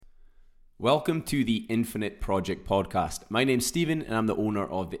Welcome to the Infinite Project podcast. My name's Stephen and I'm the owner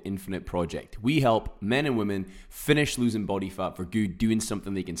of the Infinite Project. We help men and women finish losing body fat for good, doing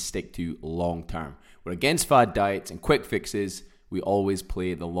something they can stick to long term. We're against fad diets and quick fixes. We always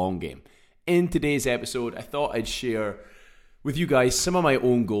play the long game. In today's episode, I thought I'd share with you guys some of my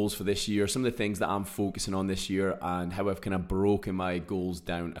own goals for this year, some of the things that I'm focusing on this year, and how I've kind of broken my goals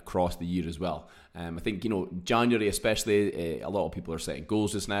down across the year as well. I think, January especially, a lot of people are setting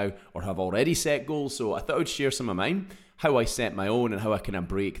goals just now or have already set goals. So I thought I'd share some of mine, how I set my own and how I kind of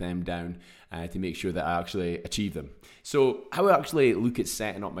break them down to make sure that I actually achieve them. So how I actually look at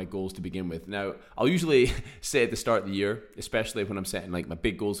setting up my goals to begin with. Now, I'll usually set at the start of the year, especially when I'm setting like my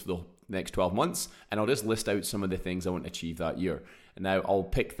big goals for the next 12 months, and I'll just list out some of the things I want to achieve that year. And now I'll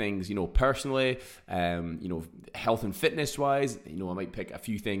pick things, personally, health and fitness wise, I might pick a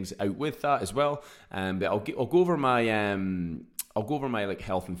few things out with that as well. But I'll go over my like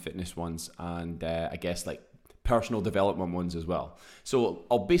health and fitness ones and I guess like personal development ones as well. So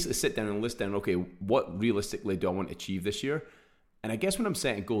I'll basically sit down and list down, okay, what realistically do I want to achieve this year? And I guess when I'm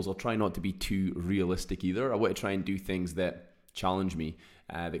setting goals, I'll try not to be too realistic either. I want to try and do things that challenge me,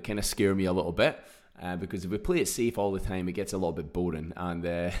 that kind of scare me a little bit. Because if we play it safe all the time, it gets a little bit boring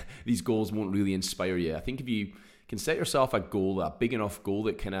and these goals won't really inspire you. I think if you can set yourself a goal, a big enough goal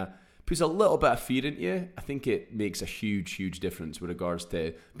that kind of puts a little bit of fear into you, I think it makes a huge, huge difference with regards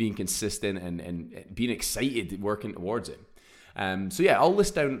to being consistent and being excited working towards it. I'll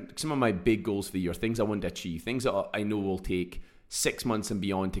list down some of my big goals for the year, things I want to achieve, things that I know will take 6 months and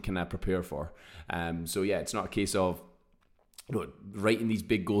beyond to kind of prepare for. It's not a case of writing these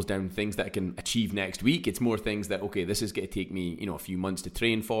big goals down, things that I can achieve next week. It's more things that, okay, this is going to take me, a few months to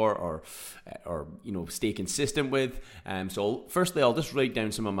train for or stay consistent with. Firstly, I'll just write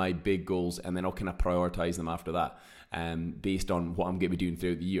down some of my big goals and then I'll kind of prioritize them after that, based on what I'm going to be doing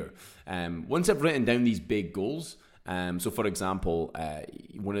throughout the year. Once I've written down these big goals, for example,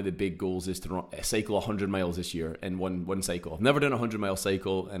 one of the big goals is to cycle 100 miles this year in one cycle. I've never done a 100-mile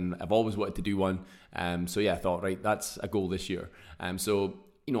cycle and I've always wanted to do one. I thought, right, that's a goal this year.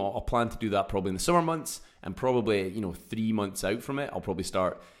 I'll plan to do that probably in the summer months, and probably, 3 months out from it, I'll probably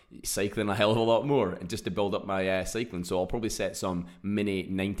start cycling a hell of a lot more and just to build up my cycling. So I'll probably set some mini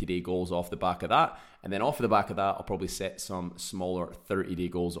 90-day goals off the back of that. And then off the back of that, I'll probably set some smaller 30-day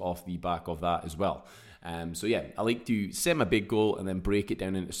goals off the back of that as well. I like to set my big goal and then break it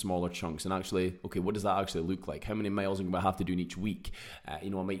down into smaller chunks and actually, okay, what does that actually look like? How many miles am I going to have to do in each week? I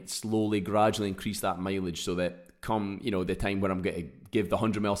might slowly, gradually increase that mileage so that come, the time when I'm going to give the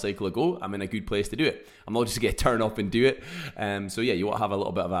 100-mile cycle a go, I'm in a good place to do it. I'm not just going to turn up and do it. You want to have a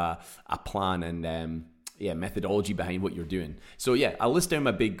little bit of a plan and methodology behind what you're doing. I'll list down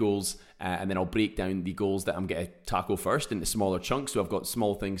my big goals and then I'll break down the goals that I'm going to tackle first into smaller chunks. So I've got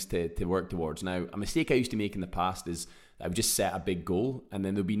small things to work towards. Now, a mistake I used to make in the past is I would just set a big goal and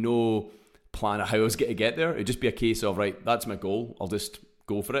then there'll be no plan of how I was going to get there. It'd just be a case of, right, that's my goal. I'll just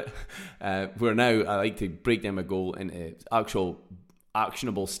go for it. Where now I like to break down my goal into actual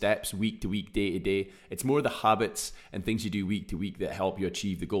actionable steps week to week, day to day. It's more the habits and things you do week to week that help you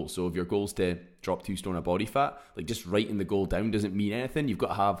achieve the goal. So if your goal is to drop 2 stone of body fat, like just writing the goal down doesn't mean anything. You've got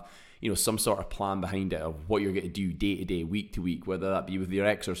to have some sort of plan behind it of what you're going to do day to day, week to week, whether that be with your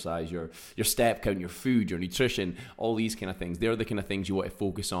exercise, your step count, your food, your nutrition, all these kind of things. They're the kind of things you want to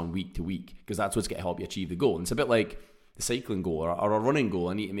focus on week to week because that's what's going to help you achieve the goal. And it's a bit like the cycling goal or a running goal.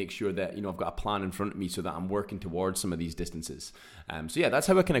 I need to make sure that I've got a plan in front of me so that I'm working towards some of these distances. That's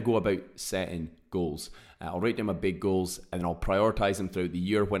how I kind of go about setting goals. I'll write down my big goals and then I'll prioritize them throughout the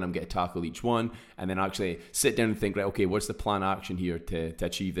year when I'm going to tackle each one, and then actually sit down and think, right, okay, what's the plan of action here to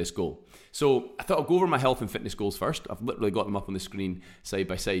achieve this goal? So I thought I'll go over my health and fitness goals first. I've literally got them up on the screen side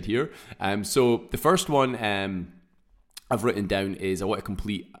by side here. So the first one I've written down is I want to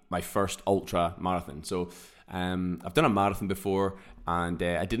complete my first ultra marathon. So I've done a marathon before and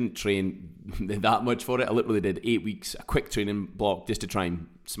I didn't train that much for it. I literally did 8 weeks, a quick training block just to try and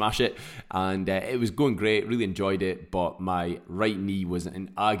smash it, and it was going great, really enjoyed it, but my right knee was in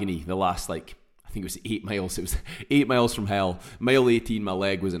agony the last I think it was 8 miles. It was 8 miles from hell. Mile 18, my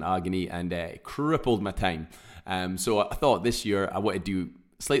leg was in agony and it crippled my time. So I thought this year I want to do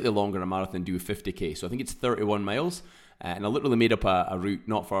slightly longer a marathon, do 50k. So I think it's 31 miles. And I literally made up a route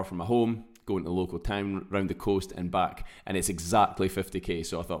not far from my home, going to the local town, round the coast and back, and it's exactly 50k.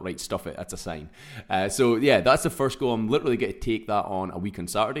 So I thought, right, stuff it, that's a sign. That's the first goal. I'm literally going to take that on a week on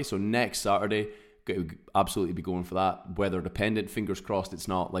Saturday. So next Saturday, going to absolutely be going for that, weather dependent. Fingers crossed it's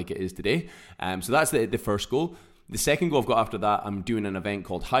not like it is today. So that's the first goal. The second goal I've got after that, I'm doing an event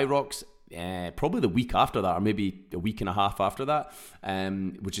called High Rocks. probably the week after that, or maybe a week and a half after that,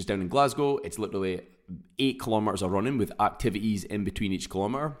 which is down in Glasgow. It's literally 8 kilometers of running with activities in between each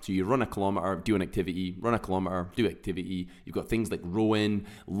kilometer. So you run a kilometer, do an activity, run a kilometer, do activity. You've got things like rowing,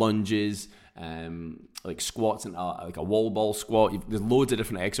 lunges, like squats and like a wall ball squat. There's loads of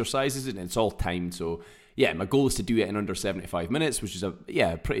different exercises, and it's all timed. So yeah, my goal is to do it in under 75 minutes, which is a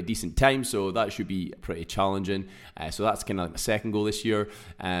pretty decent time. So that should be pretty challenging. So that's kind of like my second goal this year.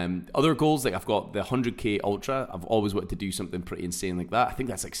 Other goals, like I've got the 100k ultra. I've always wanted to do something pretty insane like that. I think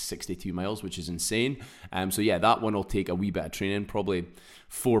that's like 62 miles, which is insane. So yeah, that one will take a wee bit of training, probably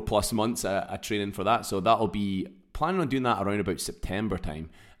 4+ months of training for that. So that'll be planning on doing that around about September time,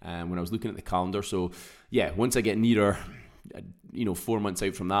 when I was looking at the calendar. So yeah, once I get nearer, 4 months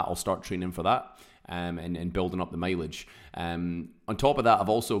out from that, I'll start training for that. And building up the mileage. On top of that, I've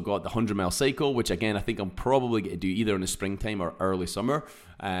also got the 100-mile cycle, which again, I think I'm probably going to do either in the springtime or early summer.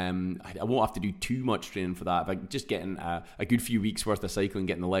 I won't have to do too much training for that. If I'm just getting a good few weeks worth of cycling,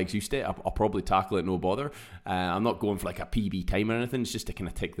 getting the legs used to it, I'll probably tackle it no bother. I'm not going for like a PB time or anything. It's just to kind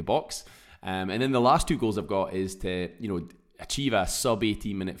of tick the box. And then the last 2 goals I've got is to, achieve a sub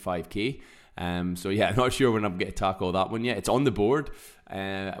 18-minute 5K. So yeah, I'm not sure when I'm going to tackle that one yet. It's on the board.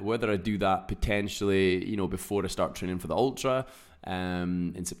 Whether I do that potentially, before I start training for the ultra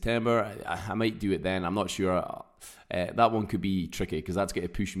in September, I might do it then. I'm not sure. That one could be tricky because that's going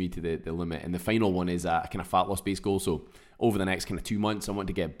to push me to the limit. And the final one is a kind of fat loss based goal. So over the next kind of 2 months, I want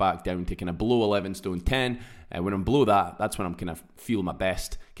to get back down to kind of below 11 stone 10. When I'm below that, that's when I'm kind of feel my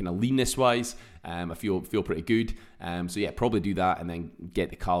best, kind of leanness wise. I feel pretty good. So yeah, probably do that and then get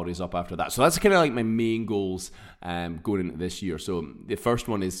the calories up after that. So that's kind of like my main goals going into this year. So the first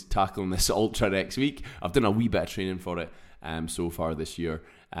one is tackling this ultra next week. I've done a wee bit of training for it so far this year.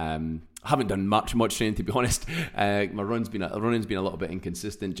 I haven't done much training, to be honest. My running's been a little bit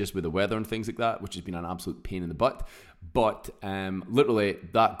inconsistent just with the weather and things like that, which has been an absolute pain in the butt. But literally,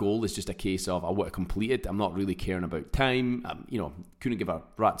 that goal is just a case of I want to complete it. I'm not really caring about time. Couldn't give a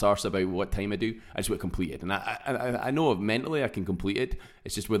rat's arse about what time I do. I just want to complete it, and I know mentally I can complete it.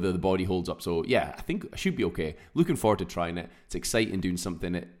 It's just whether the body holds up. So yeah, I think I should be okay. Looking forward to trying it. It's exciting doing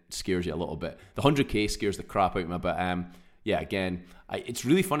something that scares you a little bit. The 100k scares the crap out of me, but yeah, again, it's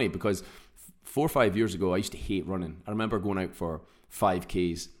really funny because 4 or 5 years ago, I used to hate running. I remember going out for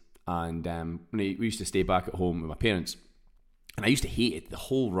 5Ks, and we used to stay back at home with my parents, and I used to hate it, the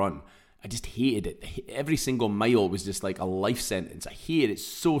whole run. I just hated it. Every single mile was just like a life sentence. I hated it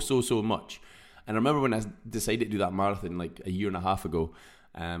so much. And I remember when I decided to do that marathon like a year and a half ago,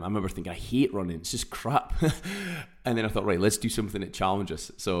 I remember thinking, I hate running. It's just crap. And then I thought, right, let's do something that challenges.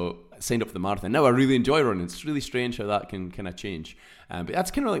 So I signed up for the marathon. Now I really enjoy running. It's really strange how that can kind of change. But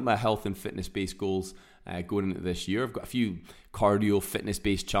that's kind of like my health and fitness-based goals going into this year. I've got a few cardio,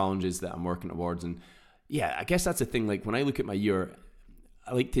 fitness-based challenges that I'm working towards. And yeah, I guess that's the thing. Like when I look at my year,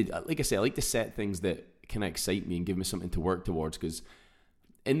 I like to set things that kind of excite me and give me something to work towards. Because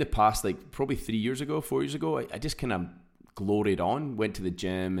in the past, like probably 4 years ago, I just kind of gloried on, went to the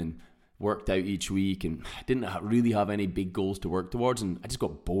gym and worked out each week and didn't really have any big goals to work towards, and I just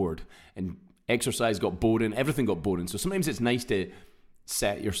got bored, and exercise got boring, everything got boring. So sometimes it's nice to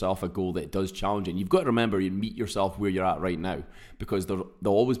set yourself a goal that does challenge you. And you've got to remember you meet yourself where you're at right now, because there'll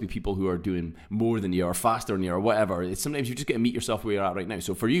always be people who are doing more than you or faster than you or whatever. Sometimes you just got to meet yourself where you're at right now.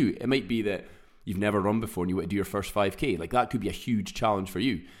 So for you, it might be that you've never run before and you want to do your first 5K. Like that could be a huge challenge for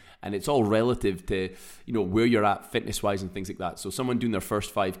you. And it's all relative to, where you're at fitness-wise and things like that. So someone doing their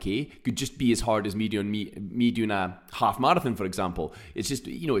first 5K could just be as hard as me doing a half marathon, for example. It's just,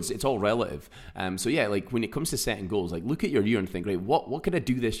 it's all relative. So yeah, like when it comes to setting goals, like look at your year and think, right, what could I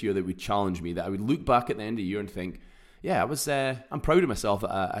do this year that would challenge me, that I would look back at the end of the year and think, yeah, I'm proud of myself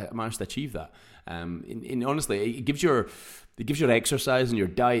that I managed to achieve that. And honestly, it gives your exercise and your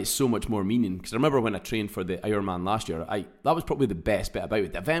diet so much more meaning. Because I remember when I trained for the Ironman last year, that was probably the best bit about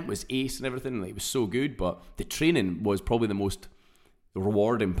it. The event was ace and everything, like, it was so good, but the training was probably the most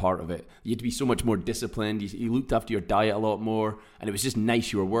rewarding part of it. You had to be so much more disciplined. You looked after your diet a lot more, and it was just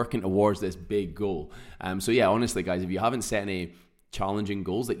nice. You were working towards this big goal. So yeah, honestly, guys, if you haven't set any challenging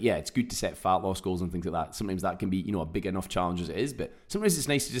goals, like yeah, it's good to set fat loss goals and things like that. Sometimes that can be a big enough challenge as it is, but sometimes it's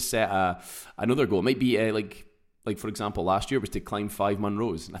nice to just set another goal. It might be like for example, last year was to climb 5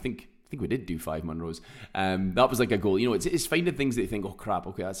 Munros, and I think think we did do 5 Munros. That was like a goal. It's finding things that you think, oh crap,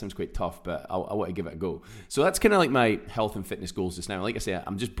 okay, that sounds quite tough, but I want to give it a go. So that's kind of like my health and fitness goals just now. Like I say,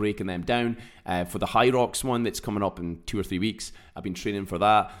 I'm just breaking them down. For the High Rocks one that's coming up in 2 or 3 weeks, I've been training for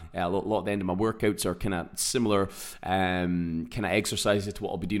that. A lot of the end of my workouts are kind of similar kind of exercises to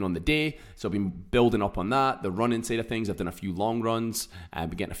what I'll be doing on the day. So I've been building up on that. The running side of things, I've done a few long runs. I've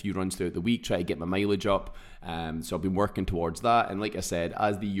been getting a few runs throughout the week, try to get my mileage up. So I've been working towards that. And like I said,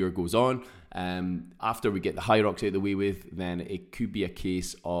 as the year goes on, after we get the High Rocks out of the way with, then it could be a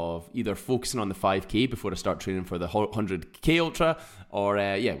case of either focusing on the 5K before I start training for the 100K Ultra, or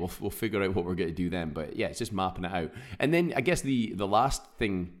we'll figure out what we're going to do then. But yeah, it's just mapping it out. And then I guess the last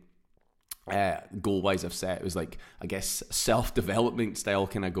thing goal wise I've set was like, I guess, self-development style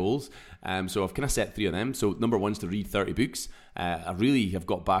kind of goals. So I've kind of set 3 of them. So number 1 is to read 30 books. I really have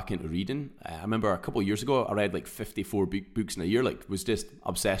got back into reading. I remember a couple of years ago I read like 54 books in a year, like was just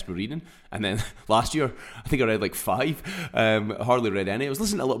obsessed with reading. And then last year I think I read like 5. Hardly read any. I was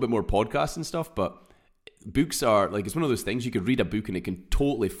listening to a little bit more podcasts and stuff, but books are like, it's one of those things, you could read a book and it can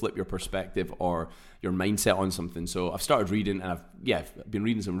totally flip your perspective or your mindset on something. So I've started reading, and I've been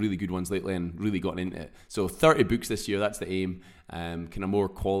reading some really good ones lately and really gotten into it. So 30 books this year, that's the aim. Kind of more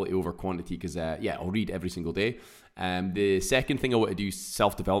quality over quantity, because I'll read every single day. The second thing I want to do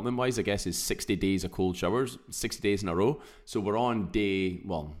self-development wise, I guess, is 60 days of cold showers, 60 days in a row. So we're on day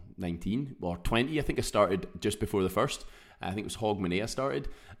 19 or 20. I think I started just before the first. I think it was Hogmanay I started.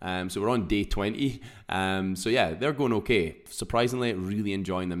 So we're on day 20. So yeah, they're going okay. Surprisingly, really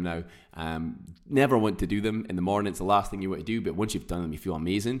enjoying them now. Never want to do them in the morning. It's the last thing you want to do, but once you've done them, you feel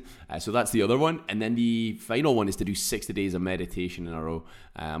amazing. So that's the other one. And then the final one is to do 60 days of meditation in a row.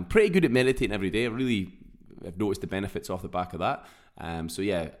 I'm pretty good at meditating every day. I've noticed the benefits off the back of that. So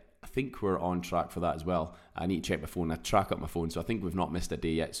yeah, I think we're on track for that as well. I need to check my phone. I track up my phone, so I think we've not missed a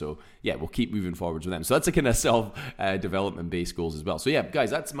day yet. So yeah, we'll keep moving forwards with them. So that's a kind of self-development based goals as well. So yeah,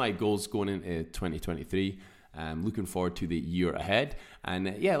 guys, that's my goals going into 2023. Looking forward to the year ahead. And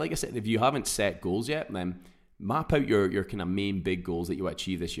like I said, if you haven't set goals yet, then map out your kind of main big goals that you want to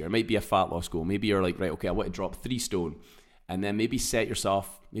achieve this year. It might be a fat loss goal. Maybe you're like, right, okay, I want to drop 3 stone. And then maybe set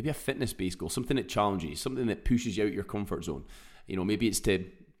yourself maybe a fitness-based goal, something that challenges you, something that pushes you out your comfort zone. Maybe it's to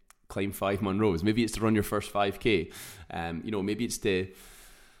climb 5 Munros. Maybe it's to run your first 5K. Maybe it's to,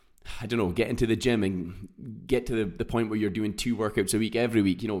 get into the gym and get to the point where you're doing 2 workouts a week every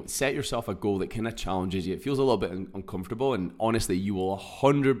week. Set yourself a goal that kind of challenges you. It feels a little bit uncomfortable, and honestly, it will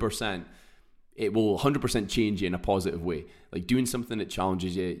 100% change you in a positive way. Like doing something that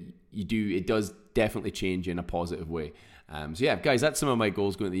challenges you, it does definitely change you in a positive way. So yeah, guys, that's some of my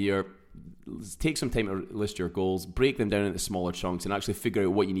goals going into the year. Take some time to list your goals, break them down into smaller chunks, and actually figure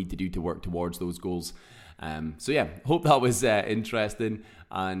out what you need to do to work towards those goals. So yeah, hope that was interesting,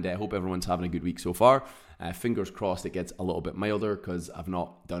 and hope everyone's having a good week so far. Fingers crossed it gets a little bit milder, because I've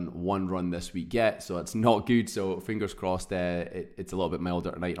not done 1 run this week yet, so it's not good. So fingers crossed it's a little bit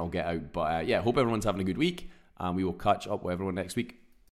milder tonight and I'll get out. But hope everyone's having a good week, and we will catch up with everyone next week.